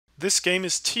This game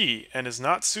is T and is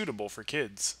not suitable for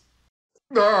kids.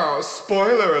 Ah,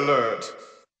 spoiler alert!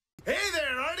 Hey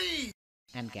there, Artie!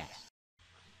 And guess.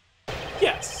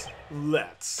 Yes,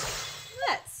 let's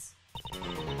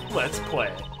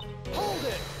play. Hold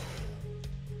it!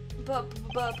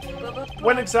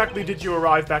 When exactly did you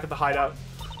arrive back at the hideout?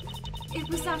 It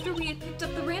was after we had picked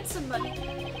up the ransom money.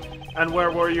 And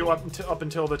where were you up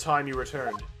until the time you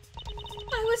returned?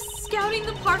 I was scouting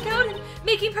the park out and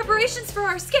making preparations for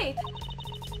our escape.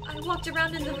 I walked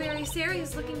around in the various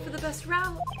areas looking for the best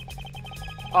route.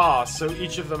 Ah, so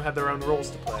each of them had their own roles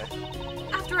to play.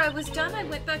 After I was done, I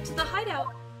went back to the hideout.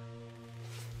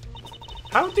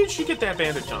 How did she get that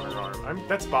bandage on her arm?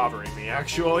 That's bothering me,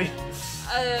 actually.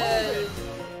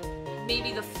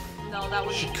 Maybe no, that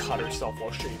was... She cut herself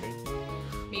while shaving.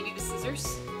 Maybe the scissors?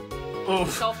 Oh,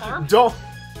 Self-harm? don't!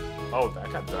 Oh,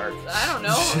 that got dark. I don't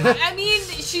know. I mean,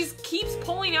 she keeps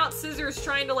pulling out scissors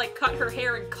trying to, like, cut her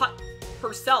hair and cut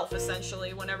herself,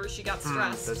 essentially, whenever she got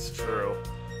stressed. That's true.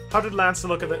 How did Lance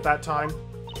look at it that time?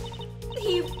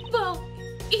 He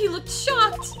looked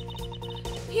shocked.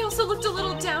 He also looked a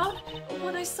little down.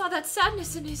 When I saw that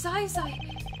sadness in his eyes,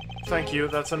 Thank you,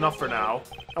 that's enough for now.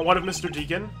 And what of Mr.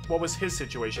 Deacon? What was his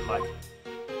situation like?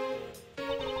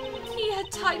 He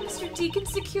had tied Mr. Deacon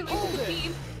securely to the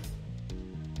beam.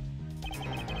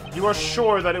 You are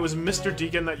sure that it was Mr.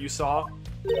 Deacon that you saw?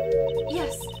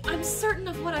 Yes, I'm certain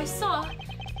of what I saw.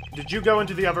 Did you go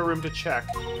into the other room to check?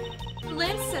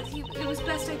 Lance said it was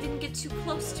best I didn't get too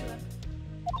close to him.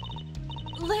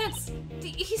 Lance,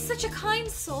 he's such a kind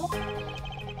soul.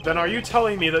 Then are you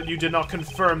telling me that you did not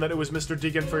confirm that it was Mr.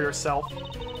 Deacon for yourself?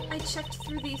 I checked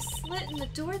through the slit in the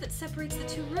door that separates the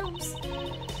two rooms.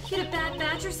 He had a bad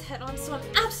badger's head on, so I'm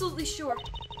absolutely sure.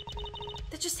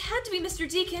 That just had to be Mr.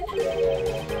 Deacon.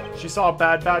 She saw a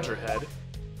bad badger head.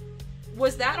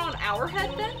 Was that on our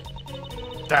head, then?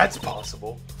 That's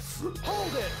possible.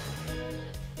 Hold it!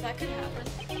 That could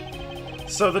happen.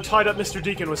 So the tied-up Mr.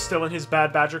 Deacon was still in his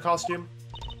bad badger costume?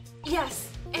 Yes,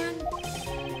 and...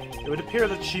 It would appear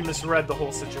that she misread the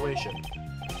whole situation.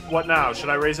 What now? Should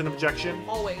I raise an objection?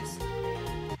 Always.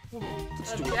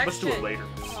 Let's do it later.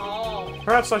 Oh.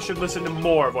 Perhaps I should listen to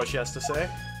more of what she has to say.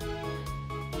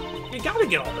 You gotta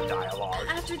get all the dialogue.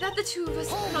 After that, the two of us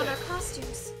put on our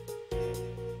costumes.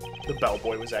 The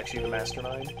bellboy was actually the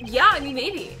mastermind. Yeah, I mean,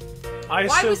 maybe. Why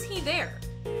was he there?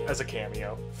 As a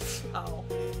cameo. Oh.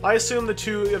 I assume the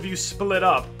two of you split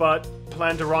up, but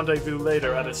plan to rendezvous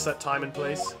later at a set time and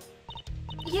place?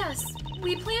 Yes,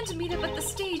 we planned to meet up at the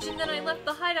stage, and then I left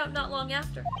the hideout not long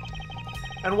after.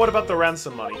 And what about the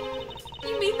ransom money?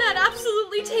 You mean that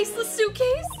absolutely tasteless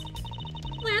suitcase?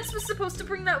 Lance was supposed to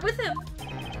bring that with him.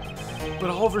 But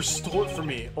Oliver stole it from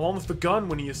me, along with the gun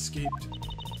when he escaped.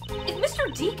 If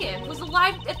Mr. Deacon was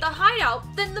alive at the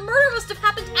hideout, then the murder must have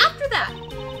happened after that.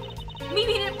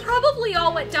 Meaning it probably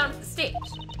all went down at the stage.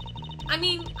 I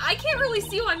mean, I can't really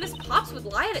see why Miss Potts would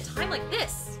lie at a time like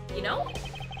this, you know?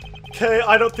 Okay,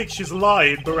 I don't think she's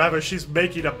lying, but rather she's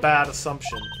making a bad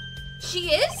assumption. She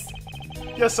is?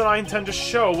 Yes, and I intend to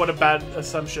show what a bad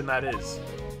assumption that is.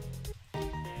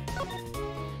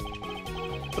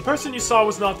 The person you saw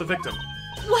was not the victim.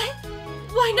 What?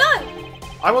 Why not?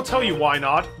 I will tell you why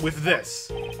not, with this.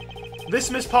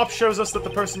 This Miss Pop shows us that the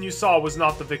person you saw was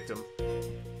not the victim.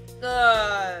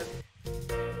 I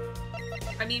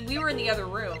mean, we were in the other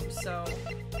room, so...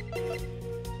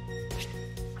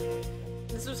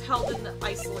 This was held in the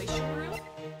isolation room?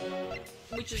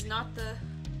 Which is not the...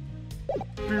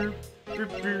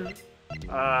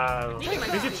 I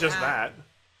think it's just that.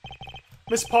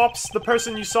 Miss Pops, the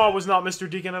person you saw was not Mr.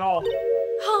 Deacon at all.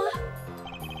 Huh?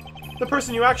 The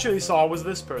person you actually saw was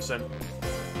this person.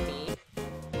 Me?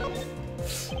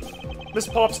 Miss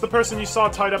Pops, the person you saw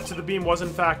tied up to the beam was in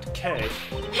fact Kay.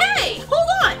 Hey! Hold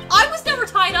on! I was never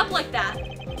tied up like that!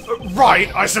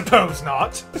 Right, I suppose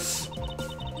not.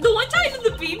 The one tied to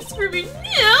the beam screaming,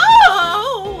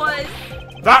 "No!" was...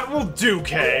 That will do,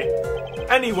 Kay.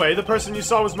 Anyway, the person you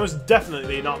saw was most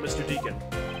definitely not Mr. Deacon.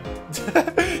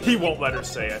 He won't let her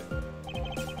say it.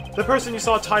 The person you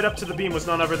saw tied up to the beam was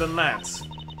none other than Lance.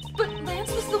 But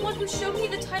Lance was the one who showed me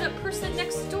the tied-up person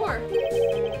next door.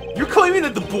 You're claiming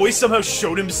that the boy somehow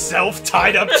showed himself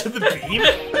tied up to the beam?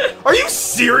 Are you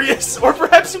serious? Or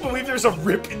perhaps you believe there's a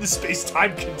rip in the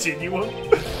space-time continuum?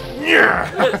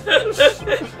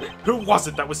 Who was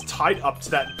it that was tied up to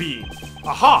that beam?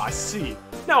 Aha, I see.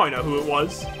 Now I know who it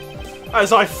was.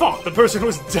 As I thought, the person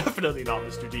was definitely not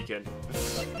Mr. Deacon.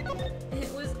 It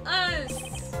was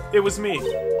us. It was me.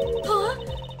 Huh?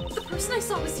 The person I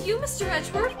saw was you, Mr.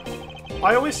 Edgeworth.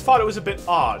 I always thought it was a bit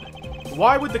odd.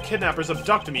 Why would the kidnappers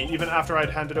abduct me even after I'd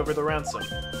handed over the ransom?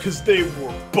 Because they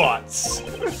were butts.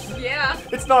 Yeah.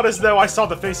 It's not as though I saw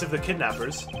the face of the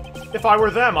kidnappers. If I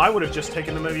were them, I would have just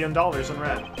taken the $1 million and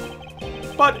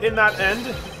ran. But in that end,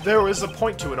 there was a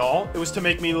point to it all. It was to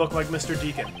make me look like Mr.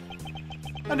 Deacon.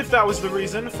 And if that was the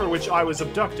reason for which I was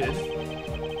abducted,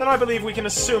 then I believe we can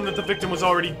assume that the victim was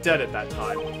already dead at that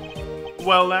time.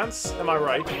 Well, Lance, am I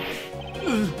right?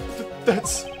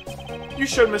 That's... You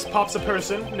showed Miss Pops a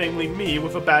person, namely me,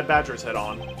 with a bad badger's head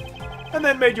on. And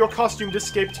then made your costumed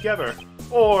escape together.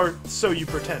 Or so you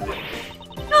pretended.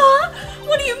 Huh?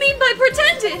 What do you mean by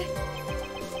pretended?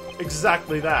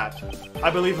 Exactly that.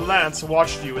 I believe Lance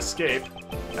watched you escape,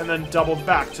 and then doubled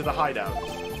back to the hideout.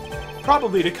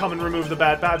 Probably to come and remove the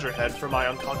bad badger head from my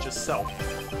unconscious self.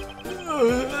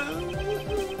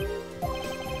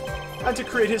 And to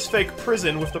create his fake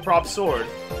prison with the prop sword.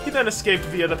 He then escaped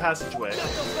via the passageway.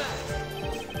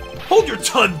 Hold your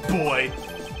tongue, boy!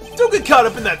 Don't get caught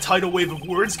up in that tidal wave of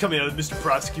words coming out of Mr.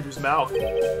 Prosecutor's mouth.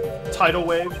 Tidal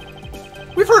wave?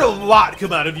 We've heard a lot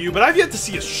come out of you, but I've yet to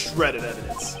see a shred of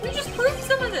evidence. We just proved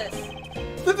some of this.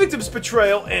 The victim's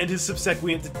betrayal and his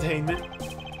subsequent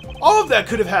detainment. All of that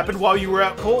could have happened while you were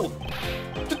out cold.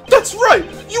 That's right!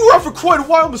 You were out for quite a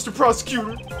while, Mr.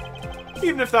 Prosecutor!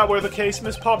 Even if that were the case,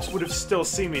 Miss Pops would have still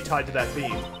seen me tied to that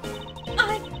beam.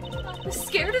 I was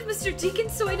scared of Mr. Deacon,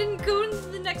 so I didn't go into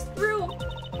the next room.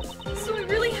 So I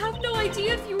really have no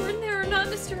idea if you were in there or not,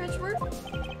 Mr. Edgeworth.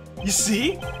 You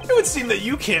see? It would seem that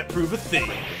you can't prove a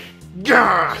thing.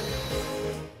 Gah!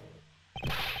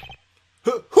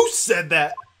 Who said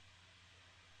that?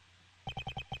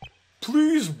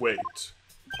 Please wait.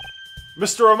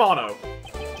 Mr. Amano.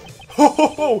 Ho ho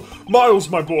ho! Miles,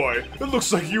 my boy, it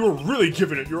looks like you were really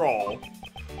giving it your all.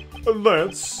 And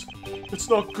Lance, it's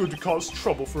not good to cause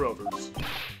trouble for others.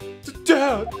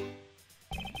 Dad!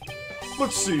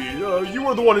 Let's see, you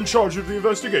are the one in charge of the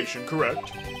investigation,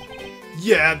 correct?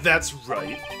 Yeah, that's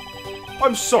right.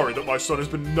 I'm sorry that my son has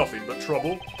been nothing but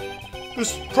trouble.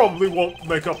 This probably won't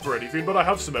make up for anything, but I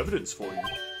have some evidence for you.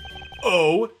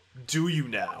 Oh, do you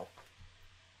now?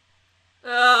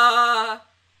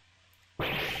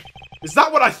 Is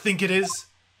that what I think it is?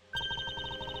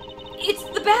 It's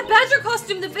the bad badger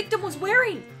costume the victim was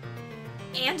wearing.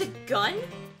 And a gun?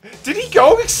 Did he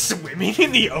go swimming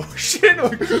in the ocean?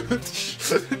 It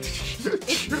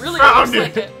really looks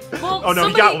like it. Well, oh no,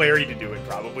 he got Larry to do it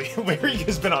probably. Larry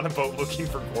has been on a boat looking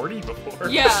for Gordy before.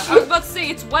 Yeah, I was about to say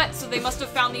it's wet, so they must have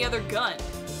found the other gun.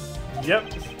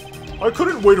 Yep. I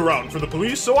couldn't wait around for the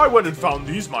police, so I went and found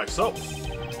these myself.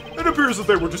 It appears that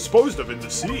they were disposed of in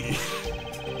the sea.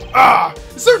 Ah!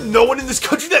 Is there no one in this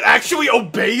country that actually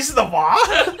obeys the law?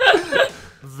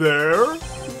 There,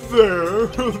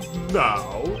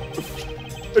 now.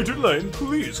 Agent Lane,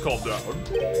 please calm down.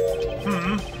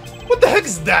 What the heck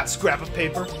is that scrap of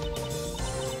paper?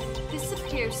 This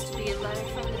appears to be a letter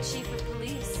from the chief of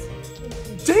police.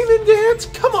 Damon Dance,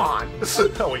 come on!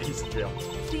 Oh wait, he's in jail.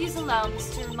 Please allow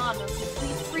Mr. Amano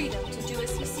complete freedom to do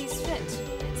as he sees fit,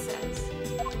 it says.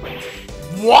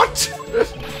 What?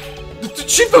 The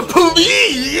chief of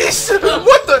police?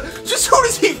 What the? Just who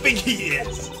does he think he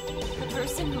is? The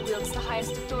person who wields the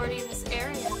highest authority in this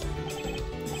area.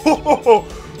 Oh,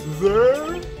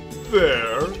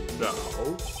 there,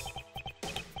 now.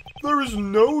 There is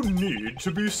no need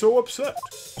to be so upset.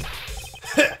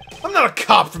 I'm not a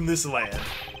cop from this land,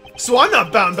 so I'm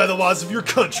not bound by the laws of your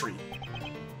country.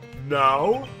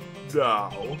 Now.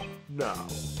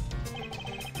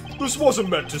 This wasn't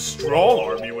meant to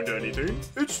strong-arm you into anything.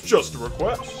 It's just a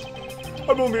request.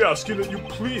 I'm only asking that you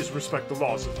please respect the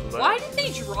laws of the land. Why did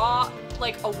they draw,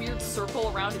 like, a weird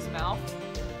circle around his mouth?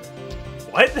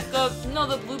 What?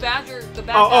 The blue badger, the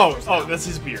bad badger's Oh, mouth. that's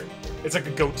his beard. It's like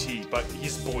a goatee, but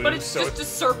he's blue, But it's so just a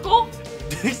circle?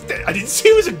 I didn't say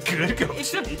it was a good goatee.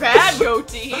 It's a bad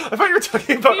goatee. I thought you were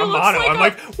talking about He looks Amano. like I'm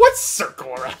like, what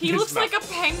circle around He his looks mouth? like a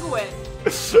penguin.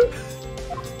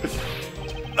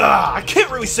 I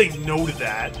can't really say no to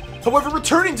that. However,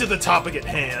 returning to the topic at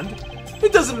hand,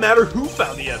 it doesn't matter who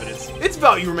found the evidence. Its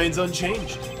value remains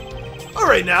unchanged.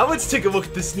 Alright, now let's take a look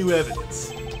at this new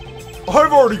evidence.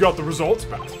 I've already got the results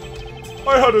back.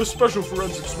 I had a special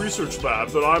forensics research lab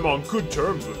that I'm on good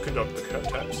terms with conduct the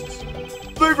tests.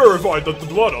 They verified that the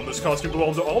blood on this costume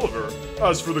belonged to Oliver.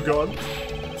 As for the gun,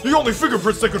 the only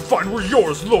fingerprints they could find were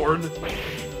yours, Lauren.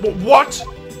 But what?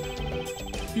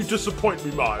 You disappoint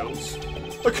me, Miles.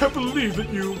 I can't believe that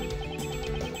you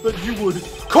would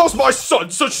cause my son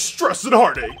such stress and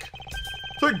heartache.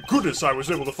 Thank goodness I was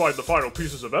able to find the final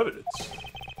pieces of evidence.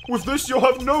 With this, you'll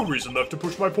have no reason left to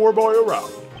push my poor boy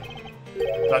around.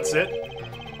 That's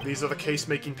it? These are the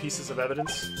case-making pieces of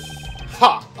evidence?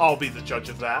 Ha! I'll be the judge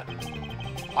of that.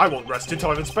 I won't rest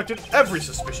until I've inspected every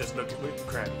suspicious nook and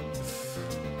cranny.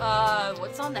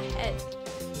 What's on the head?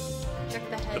 Check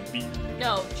the head. The beard.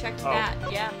 No, check that,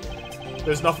 yeah.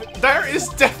 There's nothing. There is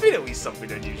definitely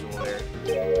something unusual there.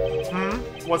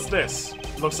 What's this?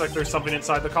 Looks like there's something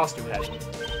inside the costume head.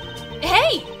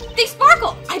 Hey! They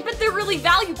sparkle! I bet they're really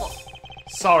valuable.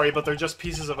 Sorry, but they're just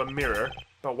pieces of a mirror.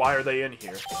 But why are they in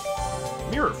here?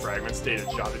 Mirror fragments dated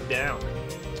jotted down.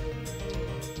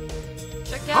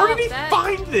 Check How out did he that.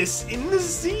 find this in the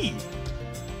sea?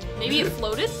 Maybe it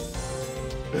floated?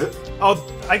 Oh,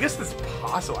 I guess that's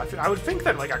possible. I would think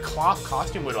that like a cloth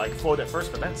costume would like float at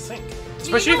first, but then sink.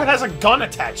 Especially if it has a gun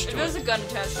attached If to there's it. a gun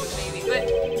attached to it, maybe. But,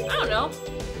 I don't know.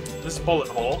 This bullet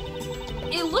hole.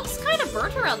 It looks kind of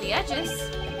burnt around the edges.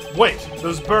 Wait,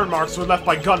 those burn marks were left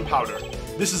by gunpowder.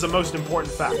 This is a most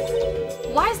important fact.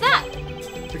 Why is that?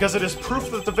 Because it is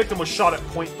proof that the victim was shot at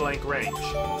point-blank range.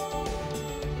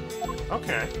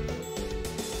 Okay.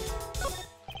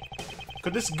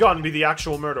 Could this gun be the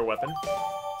actual murder weapon?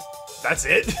 That's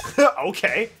it?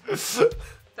 Okay.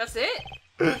 That's it?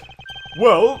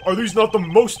 Well, are these not the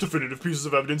most definitive pieces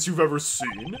of evidence you've ever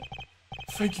seen?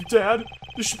 Thank you, Dad.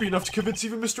 This should be enough to convince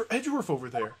even Mr. Edgeworth over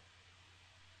there.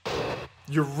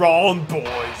 You're wrong,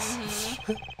 boys.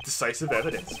 Decisive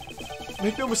evidence.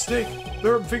 Make no mistake,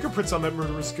 there are fingerprints on that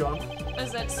murderous gun.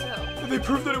 Is that so? They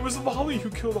prove that it was Lolly who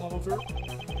killed Oliver.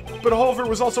 But Oliver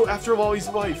was also after Lolly's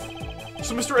life.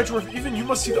 So, Mr. Edgeworth, even you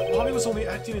must see that Lolly was only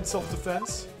acting in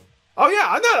self-defense. Oh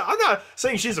yeah, I'm not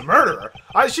saying she's a murderer.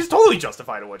 She's totally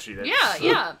justified in what she did. Yeah,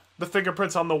 yeah. The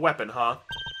fingerprints on the weapon, huh?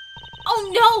 Oh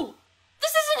no!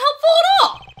 This isn't helpful at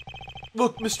all!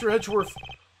 Look, Mr. Edgeworth,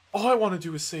 all I want to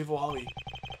do is save Lolly.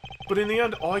 But in the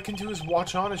end, all I can do is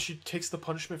watch on as she takes the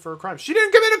punishment for her crime. She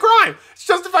didn't commit a crime! It's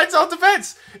justified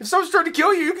self-defense! If someone's trying to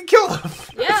kill you, you can kill them!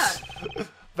 Yeah.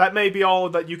 That may be all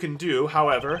that you can do,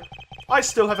 however. I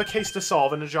still have a case to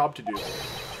solve and a job to do.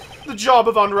 The job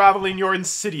of unraveling your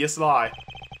insidious lie.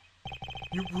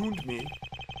 You wound me.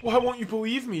 Why won't you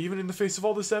believe me, even in the face of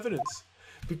all this evidence?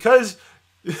 Because,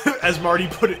 as Marty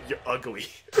put it, you're ugly.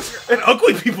 And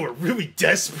ugly people are really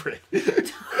desperate.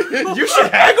 You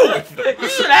should haggle with them. You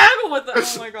should haggle with them!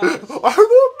 Oh my god. I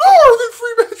want more than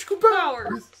free magical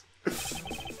powers. Powers.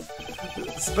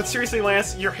 But seriously,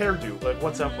 Lance, your hairdo, like,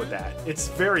 what's up with that? It's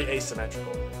very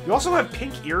asymmetrical. You also have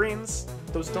pink earrings.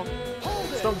 Those don't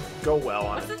go well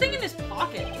on What's the it. thing in his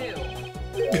pocket, too?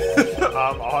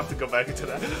 I'll have to go back into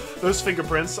that. Those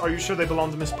fingerprints, are you sure they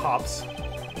belong to Miss Pops?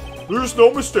 There's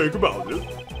no mistake about it.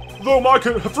 Though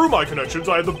through my connections,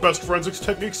 I had the best forensics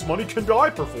techniques money can buy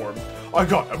performed. I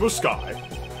got Emma Sky.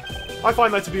 I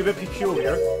find that to be a bit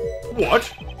peculiar.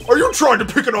 What? Are you trying to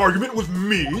pick an argument with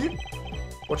me?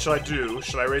 What should I do?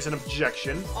 Should I raise an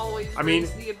objection? Always I mean,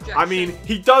 raise the objection. I mean,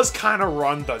 he does kind of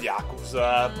run the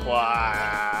Yakuza,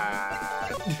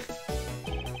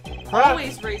 but...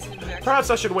 Always raise an objection. Perhaps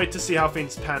I should wait to see how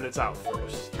things pan out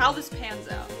first. How this pans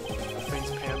out.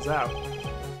 Things pans out.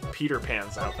 Peter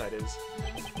pans out, that is.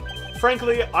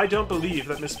 Frankly, I don't believe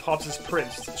that Miss Pops'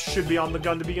 prints should be on the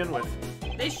gun to begin with.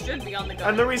 They should be on the gun.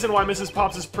 And the reason why Mrs.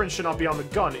 Pops' print should not be on the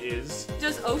gun is...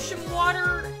 Does ocean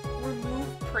water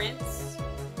remove prints?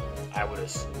 I would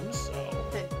assume so.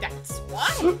 Then that's why.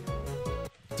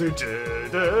 Does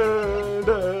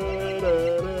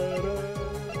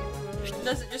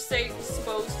it just say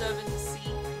disposed of in the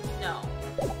sea? No.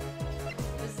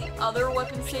 Does the other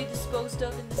weapon say disposed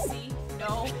of in the sea?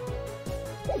 No.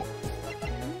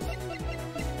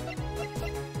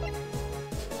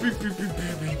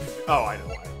 Oh, I know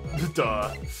why.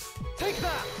 Duh. Take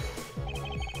that!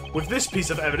 With this piece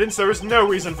of evidence, there is no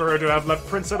reason for her to have left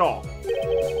prints at all.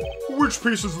 Which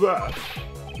piece is that?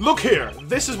 Look here,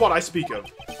 this is what I speak of.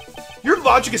 Your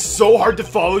logic is so hard to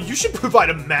follow, you should provide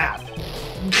a map.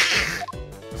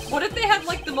 What if they had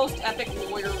like the most epic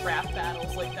lawyer rap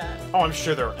battles like that? Oh, I'm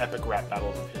sure there are epic rap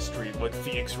battles of history, like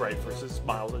Phoenix Wright versus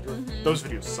Miles Edgeworth. Those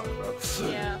videos suck, though.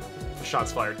 Yeah.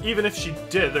 Shots fired. Even if she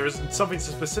did, there is something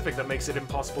specific that makes it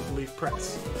impossible to leave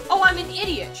prints. Oh, I'm an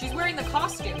idiot. She's wearing the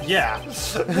costume. Yeah.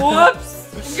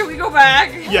 Whoops. Can we go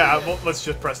back? Yeah, well, let's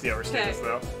just press the overstatements,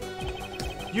 though.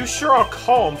 You sure are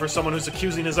calm for someone who's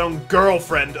accusing his own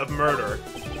girlfriend of murder.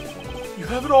 You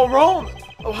have it all wrong.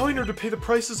 Allowing her to pay the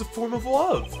price is a form of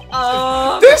love.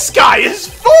 This guy is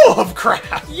full of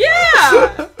crap!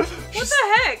 Yeah! What the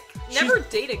heck? Never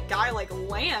date a guy like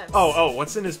Lance. Oh,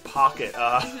 what's in his pocket?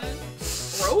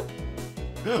 Rope?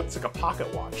 It's like a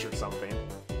pocket watch or something.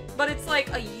 But it's like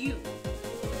a U.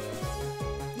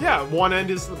 Yeah, one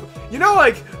end is... You know,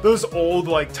 like, those old,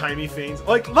 like, timey things?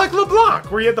 Like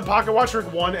LeBlanc, where you had the pocket watch where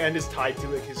one end is tied to,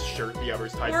 like, his shirt, the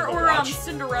other's tied to the watch.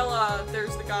 Cinderella,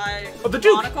 there's the guy the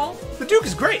Duke! monocle. The Duke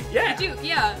is great, yeah! The Duke,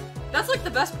 yeah. That's, like, the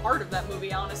best part of that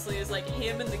movie, honestly, is, like,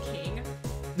 him and the king.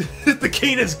 The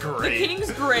king is great. The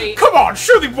king's great. Come on,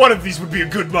 surely one of these would be a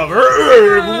good mother.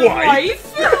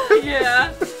 Wife.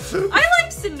 Yeah. I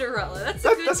like Cinderella.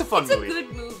 That's a fun movie. It's a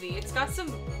good movie. It's got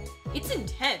some... It's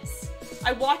intense.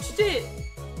 I watched it,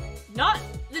 not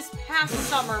this past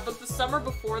summer, but the summer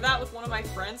before that with one of my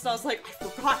friends, and I was like, I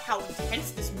forgot how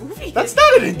intense this movie is. That's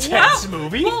not an intense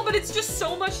movie. Well, but it's just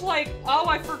so much like, oh,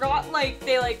 I forgot, like,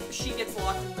 she gets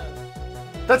locked in the...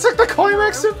 That's like the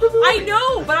climax of the movie. I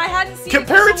know, but I hadn't seen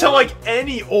Compare it to, like,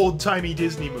 any old-timey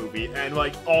Disney movie, and,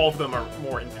 like, all of them are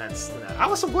more intense than that.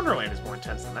 Alice in Wonderland is more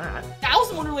intense than that. Alice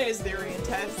in Wonderland is very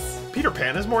intense. Peter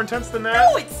Pan is more intense than that.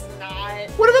 No, it's not.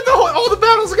 What about all the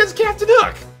battles against Captain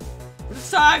Hook?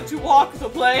 It's time to walk the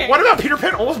plank. What about Peter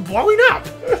Pan almost blowing up?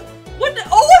 What? I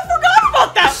forgot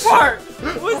about that part.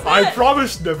 What's that? I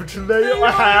promised never to lay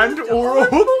a hand or a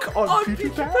hook on Peter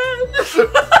Pan.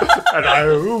 And I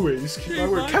always keep my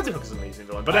word. Captain Hook is an amazing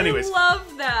villain. But anyways, I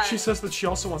love that. She says that she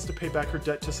also wants to pay back her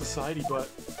debt to society, but...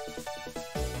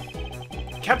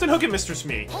 Captain Hook and Mr.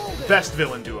 Smee, best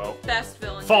villain duo. Best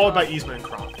villain Followed duo. by Eastman and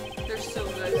Croc. They're so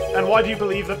good. And why do you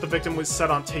believe that the victim was set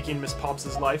on taking Miss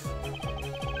Pops' life?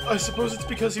 I suppose it's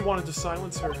because he wanted to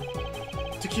silence her.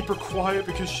 To keep her quiet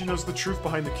because she knows the truth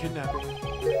behind the kidnapping.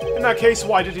 In that case,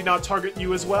 why did he not target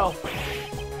you as well?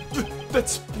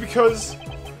 That's because...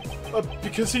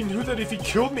 because he knew that if he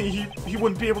killed me, he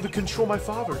wouldn't be able to control my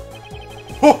father.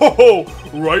 Ho ho ho!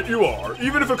 Right you are.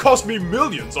 Even if it cost me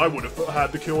millions, I would have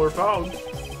had the killer found.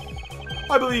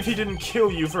 I believe he didn't kill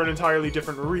you for an entirely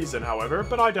different reason, however,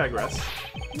 but I digress.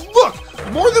 Look!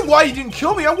 More than why he didn't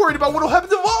kill me, I'm worried about what'll happen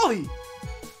to Wally!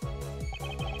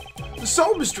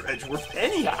 So, Mr. Edgeworth,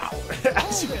 anyhow,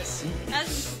 as you can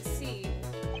see...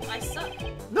 I suck.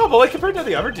 No, but like, compared to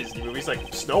the other Disney movies,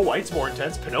 like, Snow White's more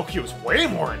intense, Pinocchio's way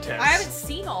more intense. I haven't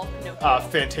seen all of Pinocchio.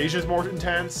 Fantasia's more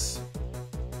intense.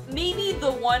 Maybe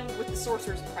the one with the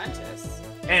Sorcerer's Apprentice.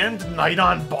 And Night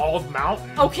on Bald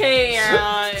Mountain. Okay,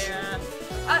 yeah.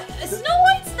 Snow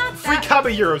White's not Free that...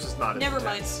 Caballeros is not as Never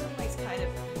mind, intense. Snow White's kind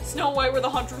of... Snow White where the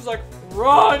hunter's like,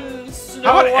 run, Snow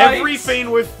How about White!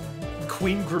 everything with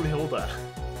Queen Grimhilda?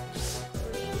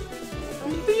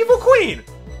 The evil queen!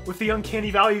 With the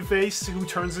uncanny valley face who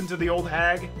turns into the old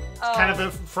hag. It's kind of a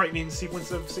frightening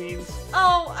sequence of scenes.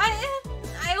 Oh,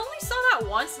 I only saw that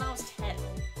once and I was 10.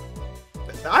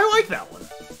 I like that one.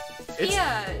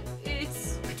 Yeah,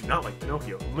 it's... I do not like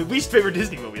Pinocchio. My least favorite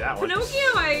Disney movie, that one. Pinocchio,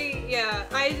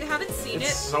 I haven't seen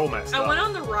it's it. So messed up. I went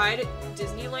on the ride at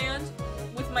Disneyland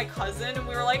with my cousin and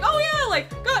we were like, oh yeah, like,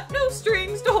 got no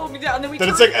strings to hold me down. And then we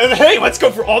it's like, hey, let's go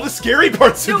for all the scary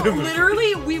parts of the movie.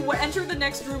 Literally, we entered the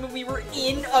next room and we were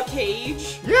in a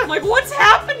cage. Yeah. I'm like, what's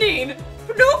happening?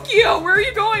 Pinocchio, where are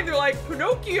you going? They're like,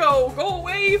 Pinocchio, go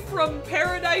away from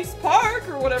Paradise Park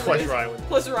or whatever Pleasure Island.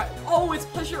 Pleasure Island. Oh, it's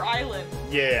Pleasure Island.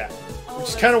 Yeah. Oh, Which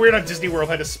is kind of weird how Disney World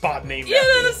had a spot named Yeah, after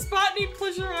they had it. a spot named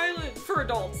Pleasure Island for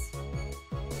adults.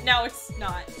 Now it's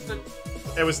not, but...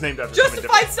 It was named after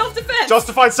Justified self-defense!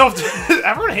 Justified self-defense!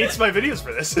 Everyone hates my videos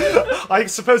for this. I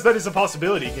suppose that is a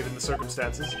possibility, given the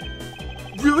circumstances.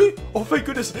 Really? Oh my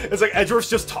goodness. It's like Edgeworth's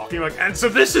just talking, like, and so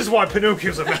this is why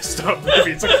Pinocchio's a messed up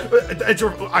movie. It's like,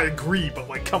 Edgeworth, I agree, but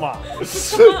like, come on.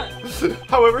 Come on.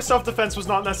 However, self-defense was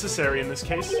not necessary in this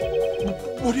case.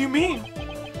 What do you mean?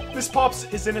 Miss Pops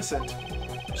is innocent.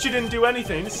 She didn't do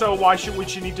anything, so why would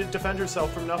she need to defend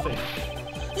herself from nothing?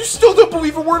 You still don't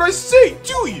believe a word I say,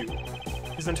 do you?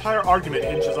 His entire argument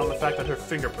hinges on the fact that her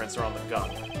fingerprints are on the gun.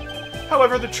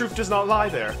 However, the truth does not lie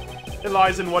there. It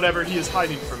lies in whatever he is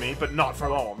hiding from me, but not for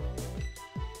long.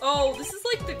 Oh, this is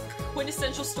like the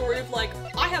quintessential story of like,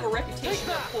 I have a reputation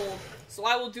to uphold, so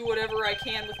I will do whatever I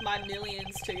can with my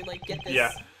millions to like get this.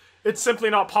 Yeah. It's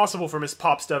simply not possible for Miss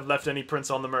Pops to have left any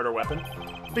prints on the murder weapon.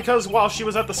 Because while she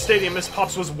was at the stadium, Miss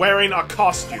Pops was wearing a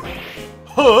costume.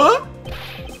 Huh?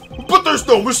 But there's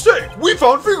no mistake! We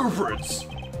found fingerprints!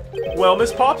 Well,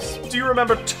 Miss Pops, do you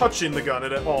remember touching the gun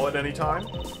at all at any time?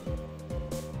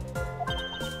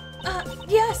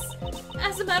 Yes.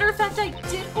 As a matter of fact, I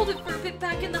did hold it for a bit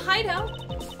back in the hideout.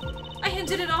 I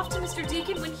handed it off to Mr.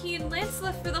 Deacon when he and Lance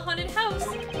left for the haunted house.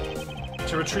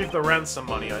 To retrieve the ransom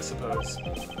money, I suppose.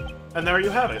 And there you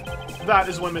have it. That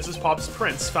is when Mrs. Pop's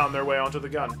prints found their way onto the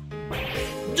gun.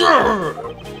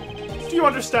 Do you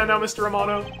understand now, Mr.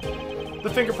 Amano? The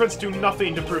fingerprints do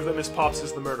nothing to prove that Miss Pops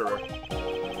is the murderer.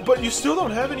 But you still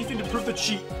don't have anything to prove that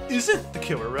she isn't the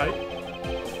killer, right?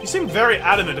 You seem very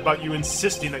adamant about you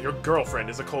insisting that your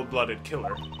girlfriend is a cold-blooded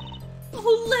killer.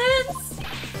 Oh, Lance!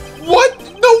 What?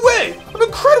 No way! I'm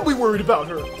incredibly worried about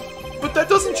her! But that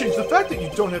doesn't change the fact that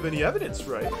you don't have any evidence,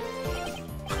 right?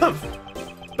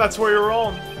 That's where you're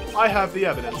wrong. I have the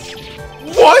evidence.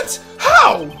 What?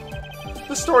 How?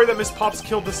 The story that Miss Pops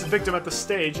killed this victim at the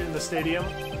stage in the stadium.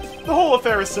 The whole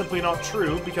affair is simply not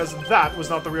true, because that was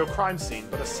not the real crime scene,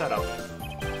 but a setup.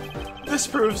 This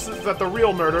proves that the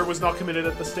real murder was not committed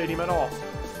at the stadium at all.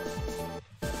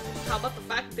 How about the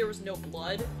fact that there was no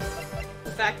blood?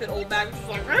 The fact that old Baggage was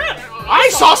like, I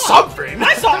saw something!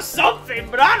 I saw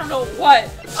something, but I don't know what!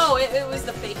 Oh, it was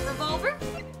the fake revolver?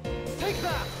 Take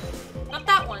that! Not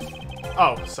that one.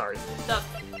 Oh, sorry. The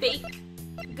fake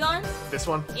gun? This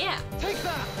one? Yeah. Take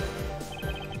that!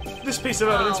 This piece of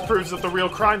evidence proves that the real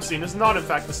crime scene is not in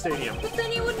fact the stadium. But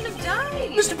then he wouldn't have died.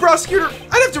 Mr. Prosecutor,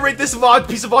 I'd have to rate this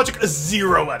piece of logic a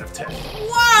 0 out of 10.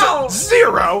 Wow!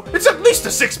 0? It's at least a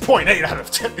 6.8 out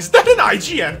of 10. Is that an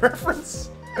IGN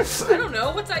reference? I don't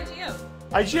know. What's IGN?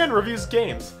 IGN reviews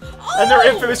games. And they're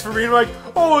infamous for being like,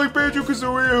 oh, like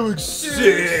Banjo-Kazooie, like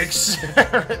 6.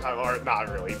 Or not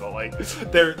really, but like,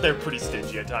 they're pretty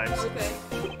stingy at times. Okay.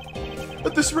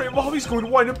 At this rate, Molly's going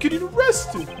to wind up getting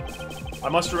arrested. I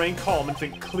must remain calm and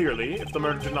think clearly. If the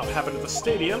murder did not happen at the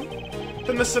stadium,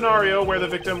 then the scenario where the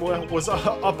victim was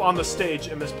up on the stage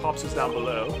and Miss Pops was down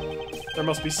below, there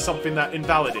must be something that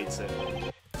invalidates it.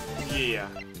 Yeah.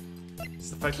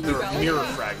 It's the fact that there are mirror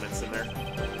fragments in there.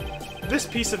 This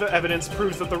piece of evidence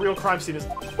proves that the real crime scene is...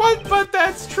 What? But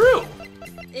that's true!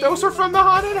 Those are from the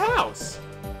haunted house!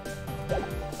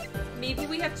 Maybe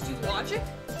we have to do logic?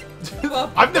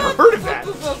 I've never heard of that!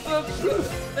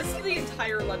 That's the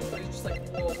entire Let's Play. It's just like,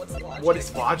 whoa, what's logic? What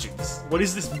is logic? What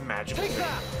is this magical Take thing?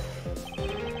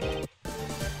 that!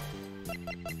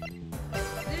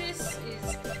 This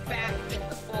is fact and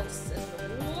the false and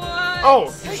the what?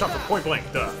 Oh, you shot for point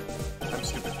blank, duh. I'm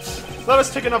stupid. Let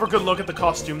us take another good look at the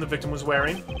costume the victim was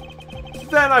wearing.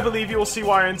 Then I believe you will see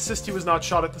why I insist he was not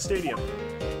shot at the stadium.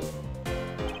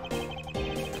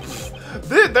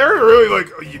 They're really like,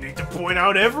 oh, you need to point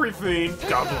out everything.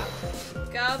 Gobble.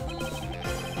 Gobble.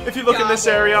 If you look in this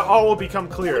area, all will become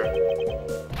clear.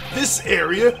 This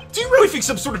area? Do you really think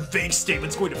some sort of vague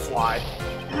statement's going to fly?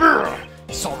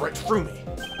 He saw right through me.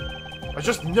 I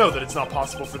just know that it's not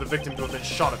possible for the victim to have been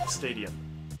shot at the stadium.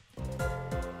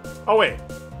 Oh wait.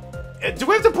 Do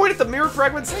we have to point at the mirror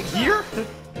fragments here?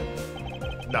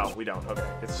 No, we don't. Okay,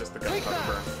 it's just the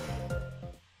gunpowder burn.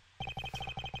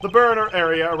 The burner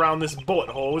area around this bullet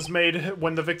hole was made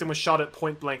when the victim was shot at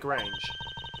point-blank range.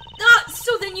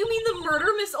 So then you mean the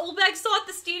murder Miss Oldbag saw at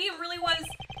the stadium really was...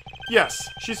 Yes,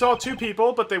 she saw 2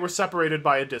 people, but they were separated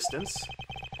by a distance.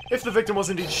 If the victim was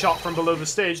indeed shot from below the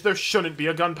stage, there shouldn't be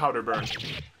a gunpowder burn.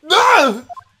 Ah!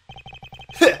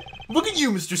 Look at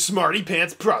you, Mr. Smarty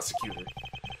Pants Prosecutor.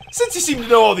 Since you seem to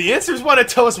know all the answers, why not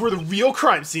tell us where the real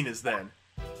crime scene is then?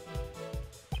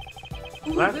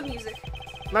 Ooh, the music.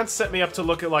 Lance set me up to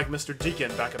look at like Mr.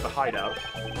 Deacon back at the hideout.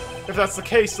 If that's the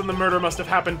case, then the murder must have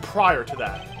happened prior to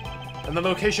that. And the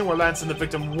location where Lance and the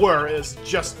victim were is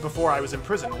just before I was in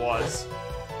prison was...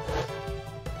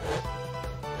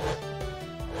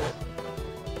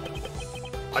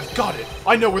 I've got it!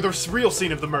 I know where the real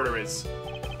scene of the murder is!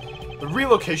 The real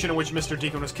location in which Mr.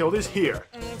 Deacon was killed is here.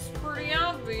 It's pretty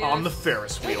obvious. On the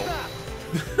Ferris wheel.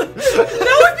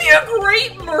 That would be a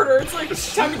great murder! It's like,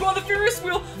 time to go on the Ferris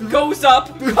wheel, goes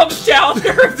up, comes down,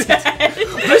 they're dead!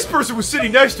 This person was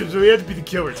sitting next to him, so he had to be the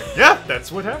killer. It's like, yeah,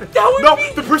 that's what happened. That would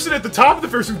be... the person at the top of the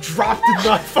Ferris wheel dropped the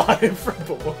knife on him from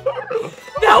below.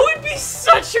 That would be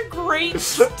such a great,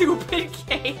 stupid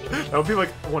game. That would be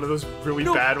like one of those really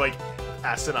bad, like,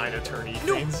 asinine attorney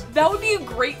things. That would be a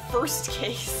great first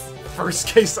case. First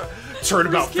case,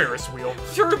 turnabout Ferris wheel.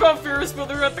 Turnabout Ferris wheel,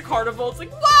 they're at the carnival, it's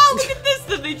like, wow, look at this!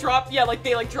 Then they drop,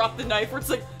 drop the knife, where it's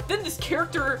like, then this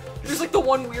character, there's like the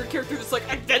one weird character that's like,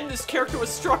 and then this character was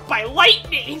struck by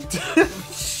lightning!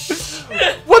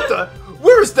 What the?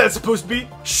 Where is that supposed to be?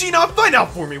 Sheena, find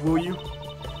out for me, will you?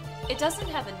 It doesn't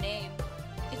have a name.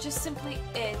 It just simply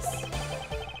is.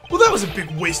 Well, that was a big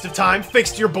waste of time,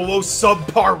 thanks to your below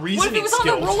subpar reasoning skills. What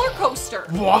if it was on the roller coaster?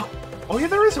 What? Oh yeah,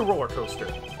 there is a roller coaster.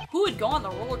 Who would go on the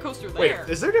roller coaster there? Wait,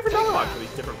 is there different dialogue for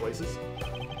these different places?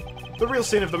 The real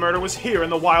scene of the murder was here in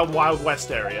the Wild Wild West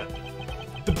area.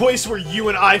 The place where you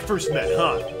and I first met,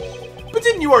 huh? But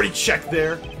didn't you already check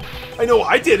there? I know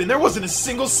I did, and there wasn't a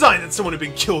single sign that someone had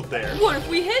been killed there. What if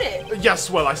we hit it? Yes,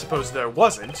 well, I suppose there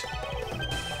wasn't.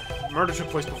 The murder took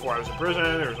place before I was in prison.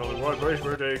 There's only one place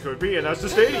where it could be, and that's the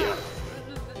stadium.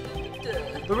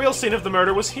 The real scene of the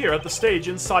murder was here at the stage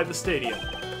inside the stadium.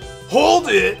 Hold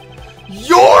it!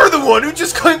 You're the one who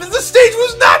just claimed that the stage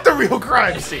was not the real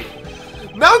crime scene.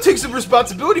 Now take some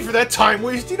responsibility for that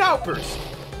time-wasting outburst.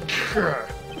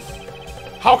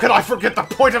 How can I forget the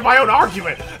point of my own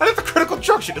argument? And at the critical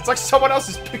junction, it's like someone else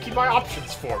is picking my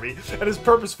options for me and is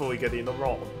purposefully getting them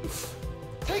wrong.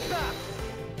 Take that!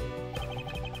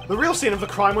 The real scene of the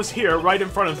crime was here, right in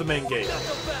front of the main gate.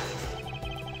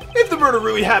 If the murder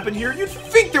really happened here, you'd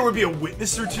think there would be a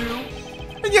witness or two.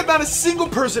 And yet not a single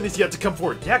person is yet to come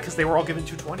forward. Yeah, because they were all given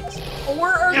 220s.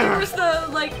 Or there was the,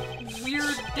 like,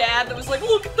 weird dad that was like,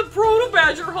 look at the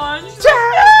proto-badger, Hunch!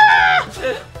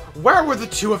 Where were the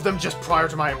two of them just prior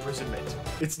to my imprisonment?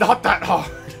 It's not that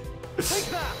hard. Take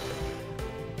that!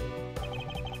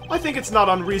 I think it's not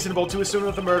unreasonable to assume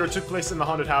that the murder took place in the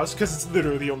haunted house, because it's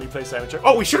literally the only place I haven't checked.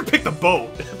 Oh, we should have picked the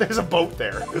boat! There's a boat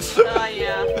there.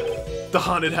 Yeah. The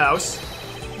haunted house.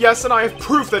 Yes, and I have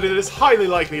proof that it is highly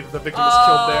likely that the victim was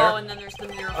killed there. Oh, and then there's the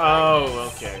mirror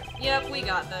Oh, fragments. okay. Yep, we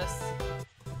got this.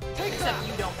 Except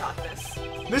you don't got this.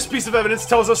 This piece of evidence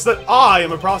tells us that I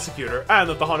am a prosecutor, and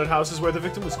that the haunted house is where the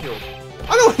victim was killed.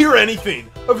 I don't hear anything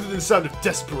other than the sound of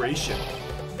desperation.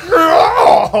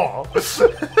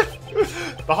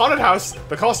 The haunted house,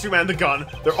 the costume, and the gun,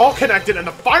 they're all connected, and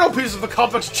the final piece of the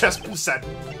complex chess set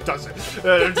does it.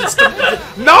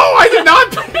 No, I did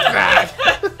not pick that!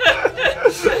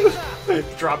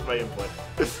 Dropped my input.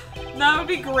 That would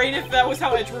be great if that was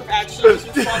how Edgeworth actually was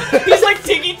responding. He's like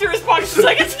digging through his pockets, he's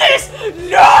like, it's this!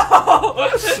 No!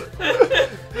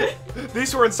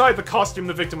 These were inside the costume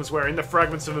the victim was wearing, the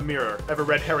fragments of a mirror. Ever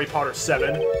read Harry Potter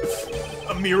 7?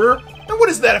 A mirror? And what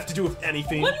does that have to do with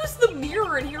anything? When was the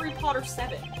mirror in Harry Potter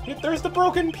 7? Yeah, there's the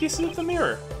broken piece of the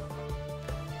mirror.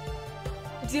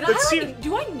 Do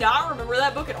I not remember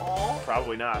that book at all?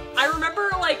 Probably not. I remember,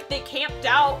 like, they camped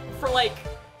out for, like,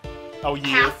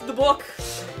 half the book.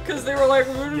 Because they were like,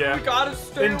 we gotta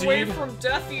stay away from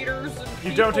Death Eaters and people.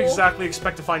 You don't exactly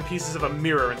expect to find pieces of a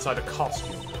mirror inside a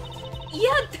costume.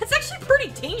 Yeah, that's actually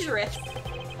pretty dangerous.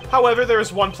 However, there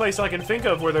is one place I can think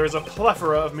of where there is a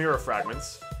plethora of mirror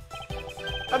fragments.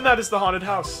 And that is the haunted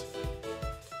house.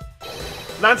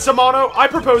 Ernest Amano, I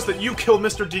propose that you kill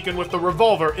Mr. Deacon with the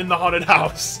revolver in the haunted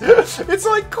house. It's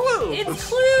like Clue! It's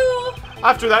Clue!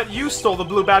 After that, you stole the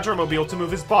Blue Badger Mobile to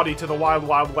move his body to the Wild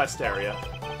Wild West area.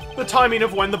 The timing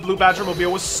of when the Blue Badger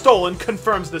Mobile was stolen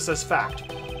confirms this as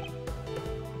fact.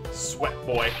 Sweat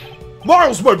boy.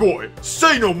 Miles, my boy!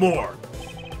 Say no more!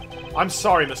 I'm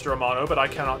sorry, Mr. Amano, but I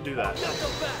cannot do that.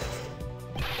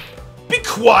 Be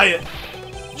quiet!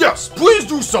 Yes, please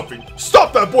do something!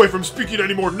 Stop that boy from speaking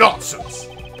any more nonsense!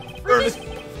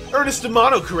 Ernest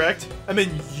Amano, correct? I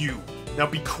meant you. Now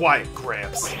be quiet,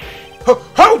 Gramps.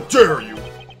 How dare you!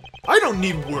 I don't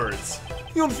need words.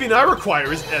 The only thing I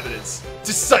require is evidence.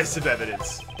 Decisive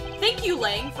evidence. Thank you,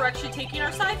 Lang, for actually taking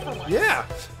our side for once. Yeah,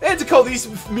 and to call these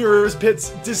mirrors bits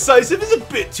decisive is a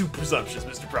bit too presumptuous,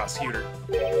 Mr. Prosecutor.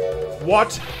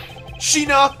 What?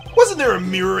 Sheena, wasn't there a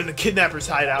mirror in the kidnapper's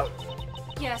hideout?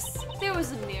 Yes, there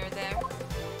was a mirror there.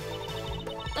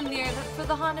 A mirror for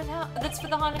the haunted house. That's for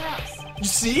the haunted house. You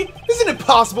see? Isn't it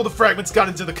possible the fragments got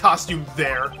into the costume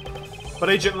there? But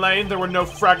Agent Lane, there were no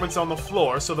fragments on the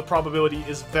floor, so the probability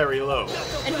is very low.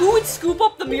 And who would scoop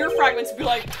up the mirror fragments and be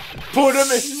like, put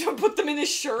them in his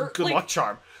shirt? Good luck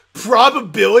charm.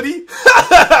 Probability?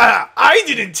 I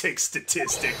didn't take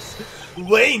statistics.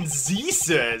 Lane Z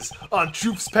says, on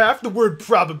Truth's Path, the word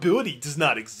probability does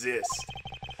not exist.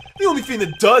 The only thing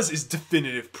that does is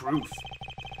definitive proof.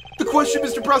 The question,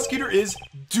 Mr. Prosecutor, is,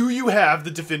 do you have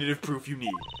the definitive proof you need?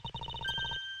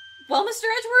 Well, Mr.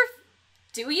 Edgeworth,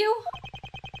 do you?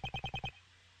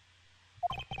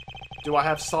 Do I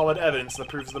have solid evidence that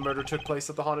proves the murder took place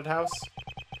at the haunted house?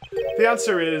 The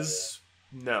answer is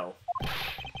no.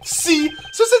 See?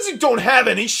 So since you don't have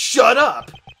any, shut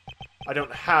up! I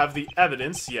don't have the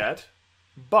evidence yet,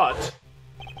 but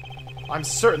I'm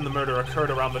certain the murder occurred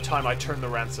around the time I turned the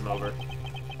ransom over.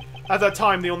 At that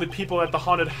time, the only people at the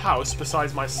haunted house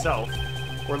besides myself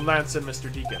were Lance and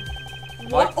Mr. Deacon.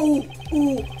 What?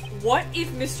 What if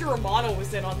Mr. Amano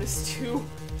was in on this too?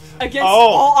 Against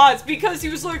all odds, because he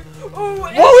was like, oh,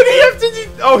 what would he have to do?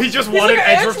 Oh, he just wanted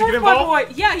Edgeworth to get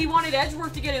involved? Yeah, he wanted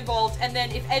Edgeworth to get involved, and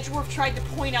then if Edgeworth tried to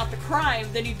point out the crime,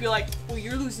 then he'd be like, well,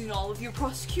 you're losing all of your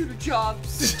prosecutor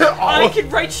jobs. I can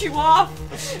write you off.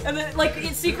 And then, like,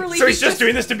 secretly... So he's just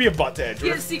doing this to be a butt to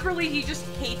Edgeworth? Yeah, secretly he just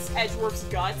hates Edgeworth's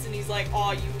guts, and he's like,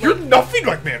 oh, you're nothing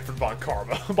like Manfred von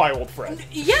Karma, my old friend.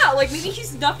 Yeah, like, maybe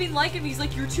he's nothing like him, he's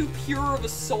like, you're too pure of a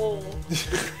soul.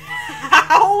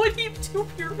 How would he be too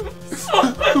pure of a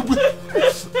soul?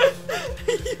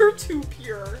 You're too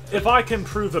pure. If I can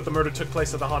prove that the murder took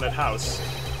place at the haunted house,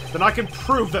 then I can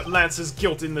prove that Lance's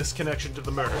guilt in this connection to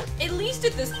the murder. At least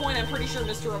at this point, I'm pretty sure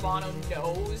Mr. Amano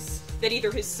knows that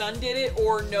either his son did it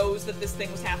or knows that this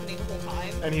thing was happening the whole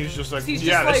time. And he's just like, He's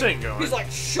yeah, just this like, ain't going. He's like,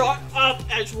 shut up,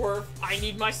 Edgeworth. I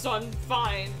need my son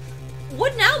fine.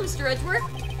 What now, Mr. Edgeworth?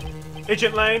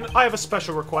 Agent Lane, I have a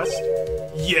special request.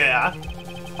 Yeah?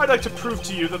 I'd like to prove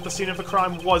to you that the scene of the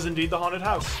crime was indeed the haunted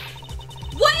house.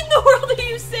 What in the world are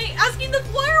you saying? Asking the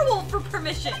werewolf for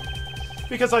permission?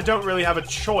 Because I don't really have a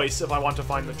choice if I want to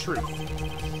find the truth.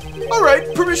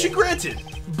 Alright, permission granted.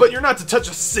 But you're not to touch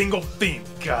a single thing,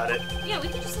 got it? Yeah, we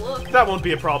can just look. That won't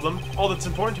be a problem. All that's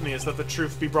important to me is that the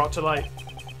truth be brought to light.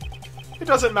 It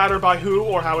doesn't matter by who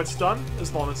or how it's done,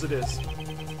 as long as it is.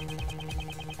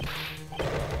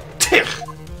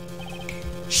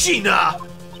 Sheena!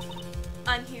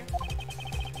 I'm here.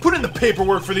 Put in the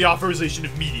paperwork for the authorization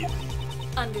immediately.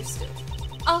 Understood.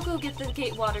 I'll go get the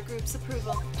Gatewater Group's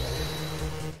approval.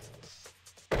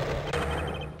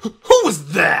 Who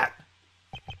was that?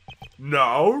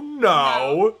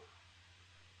 No.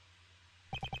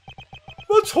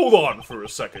 Let's hold on for a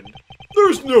second.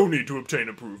 There's no need to obtain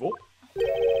approval.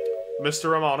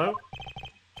 Mr. Amano?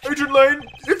 Agent Lane,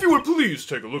 if you would please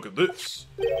take a look at this.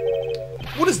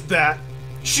 What is that?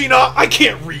 Sheena, I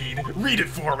can't read. Read it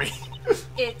for me.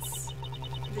 It's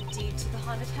the deed to the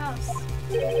haunted house.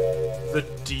 The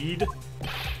deed?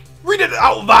 Read it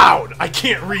out loud! I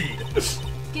can't read.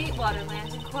 Gatewater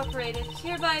Land Incorporated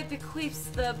hereby bequeaths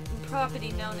the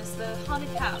property known as the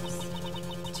haunted house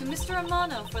to Mr.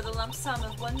 Amano for the lump sum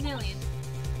of $1 million,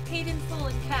 paid in full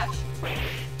in cash.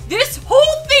 This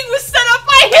whole thing was set up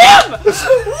by him!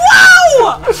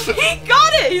 Wow! He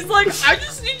got it! He's like, I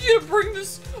just need you to bring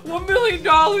this $1 million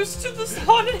to this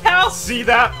haunted house. See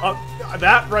that?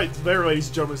 That right there, ladies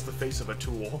and gentlemen, is the face of a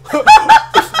tool.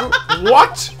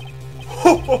 What?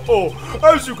 Ho, ho, ho.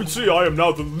 As you can see, I am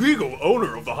now the legal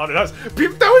owner of the haunted house. That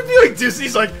would be like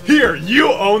Disney's like, here,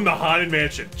 you own the haunted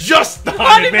mansion. Just the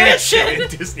haunted mansion in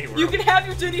Disney World. You can have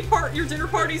your dinner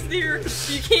parties there.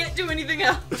 You can't do anything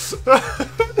else.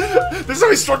 This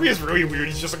always struck me as really weird.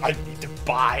 He's just like, I need to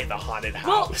buy the haunted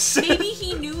Well, house. maybe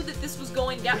he knew that this was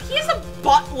going down. He has a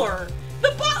butler.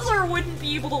 The butler wouldn't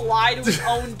be able to lie to his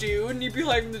own dude, and he'd be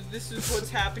like, this is what's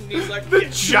happening. He's like, The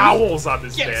jowls on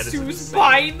this man guess is who's insane.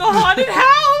 buying the haunted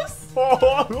house?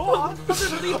 Oh,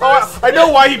 I know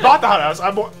why he bought the haunted house.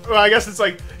 Well, I guess it's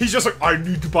like, he's just like, I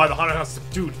need to buy the haunted house.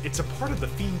 Dude, it's a part of the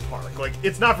theme park. Like,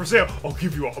 it's not for sale. I'll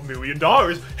give you $1 million.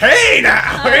 Hey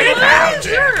now! Hey now,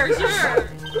 Jack. Sure.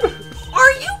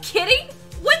 Are you kidding?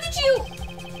 When did you...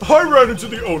 I ran into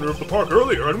the owner of the park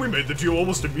earlier, and we made the deal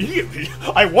almost immediately.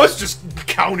 I was just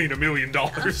counting $1 million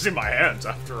in my hands,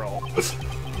 after all.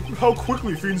 How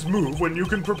quickly things move when you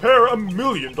can prepare $1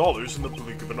 million in the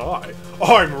blink of an eye.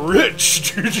 I'm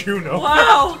rich, did you know?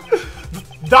 Wow.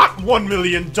 That $1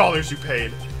 million you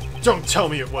paid. Don't tell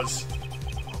me it was...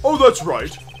 Oh, that's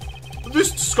right. This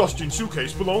disgusting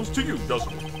suitcase belongs to you,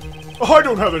 doesn't it? I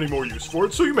don't have any more use for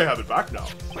it, so you may have it back now.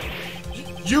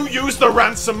 You used the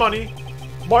ransom money?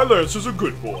 My Lance is a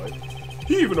good boy.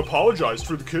 He even apologized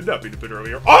for the kidnapping a bit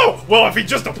earlier. Oh! Well, if he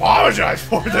just apologized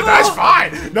for it, then that's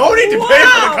fine! No need to pay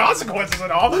for the consequences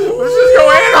at all! Let's just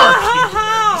go anarchy!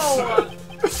 Wow.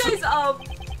 This guy's a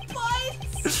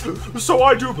butt. So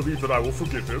I do believe that I will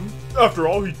forgive him. After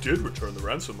all, he did return the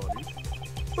ransom money.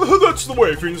 That's the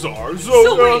way things are.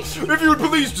 So if you would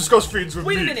please discuss things with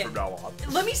me from now on.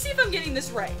 Let me see if I'm getting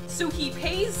this right. So he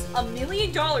pays $1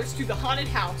 million to the haunted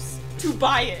house to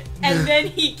buy it, and then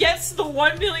he gets the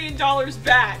 $1 million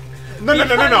back. No.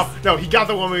 No, he got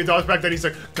the $1 million back, then he's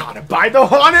like, gotta buy the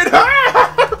haunted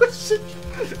house!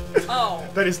 Oh.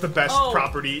 That is the best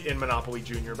property in Monopoly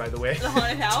Junior, by the way. The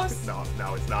haunted house? No,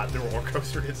 it's not. The roller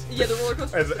coaster is. Yeah, the roller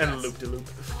coaster is. And loop-de-loop.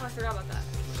 Oh, I forgot about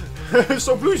that.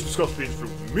 So please discuss things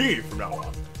with me from now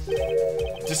on.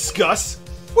 Discuss?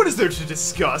 What is there to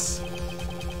discuss?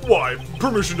 Why,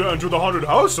 permission to enter the haunted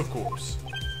house, of course.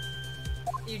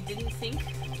 You didn't think?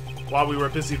 While we were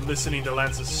busy listening to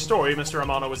Lance's story, Mr.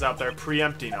 Amano was out there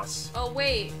preempting us. Oh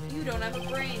wait, you don't have a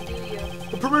brain, do you?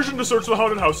 The permission to search the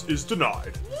haunted house is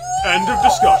denied. End of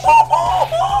discussion.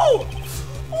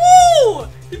 Ooh!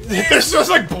 There's just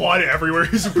like blood everywhere.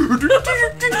 He's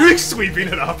sweeping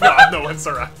it up. No one's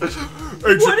around.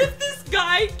 What if this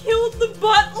guy killed the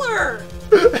butler?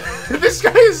 This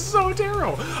guy is so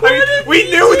terrible. I mean, we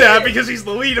knew that because he's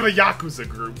the lead of a Yakuza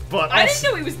group, but I didn't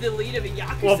know he was the lead of a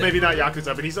Yakuza. Well, maybe not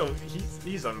Yakuza, but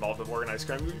he's involved with organized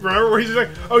crime. Remember where he's like,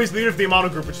 oh, he's the leader of the Amano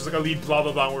group, which is like a lead blah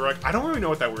blah blah. And we're like, I don't really know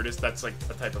what that word is. That's like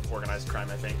a type of organized crime,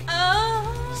 I think.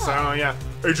 Oh. So yeah,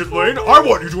 Agent Lane, I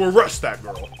want you to arrest that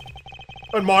girl.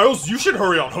 And Miles, you should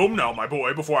hurry on home now, my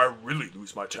boy, before I really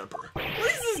lose my temper. What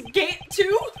is this, Gate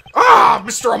 2? Ah!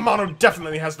 Mr. Amano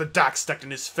definitely has the DAX stacked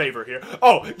in his favor here.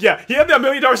 Oh, yeah, he had that $1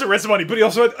 million in rest money, but he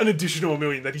also had an additional $1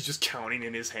 million that he's just counting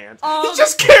in his hand. He's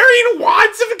just carrying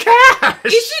wads of cash!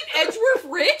 Isn't Edgeworth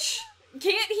rich?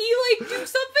 Can't he, like, do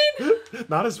something?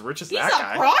 Not as rich as He's that a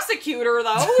guy. prosecutor,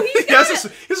 though. He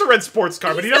has a red sports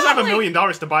car, but he doesn't got, have $1 like-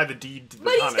 million to buy the deed to the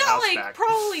But he's haunted got, house like, back.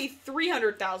 probably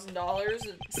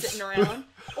 $300,000 sitting around.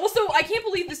 Also, I can't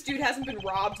believe this dude hasn't been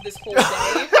robbed this whole day.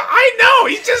 I know!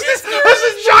 He's just has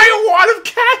this giant wad of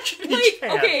cash in each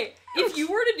hand. Okay, if you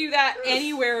were to do that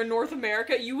anywhere in North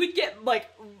America, you would get, like,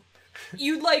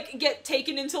 you'd, like, get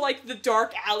taken into, like, the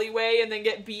dark alleyway and then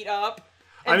get beat up.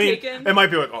 I mean, taken. it might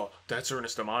be like, oh, that's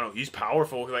Ernest Amano. He's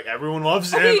powerful. Like, everyone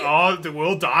loves him. Okay. Oh,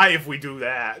 we'll die if we do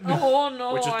that. Oh,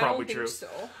 no, Which is I probably don't true.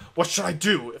 think so. What should I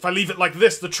do? If I leave it like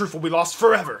this, the truth will be lost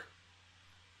forever.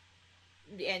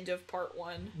 The end of part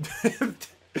 1.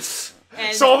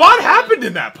 And, So a lot happened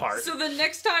in that part. So the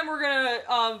next time we're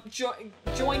gonna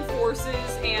join forces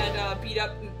and beat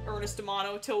up Ernest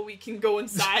Amano till we can go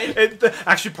inside.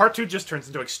 Actually, part 2 just turns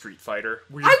into like Street Fighter,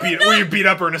 where I would you beat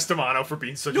up Ernest Amano for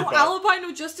being such a No butt. alibi,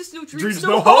 no justice, no dreams, Dreams no,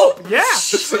 no hope. Yeah.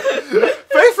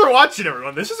 Thanks for watching,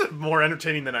 everyone. This is more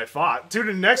entertaining than I thought. Tune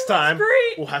in next time.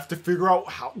 great. We'll have to figure out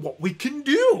what we can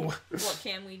do. What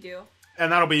can we do?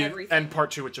 And that'll be Everything.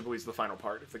 part 2, which I believe is the final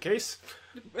part of the case.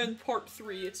 In part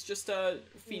 3, it's just a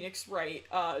Phoenix Wright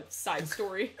side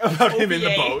story About him in the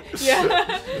OVA. boat.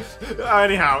 Yeah.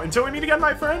 Anyhow, until we meet again,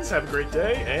 my friends, have a great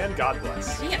day and God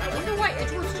bless. Man, I wonder why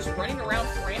Edgeworth's just running around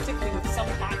frantically with some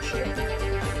hot chick.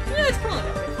 Yeah, it's probably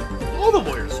not right. All the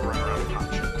lawyers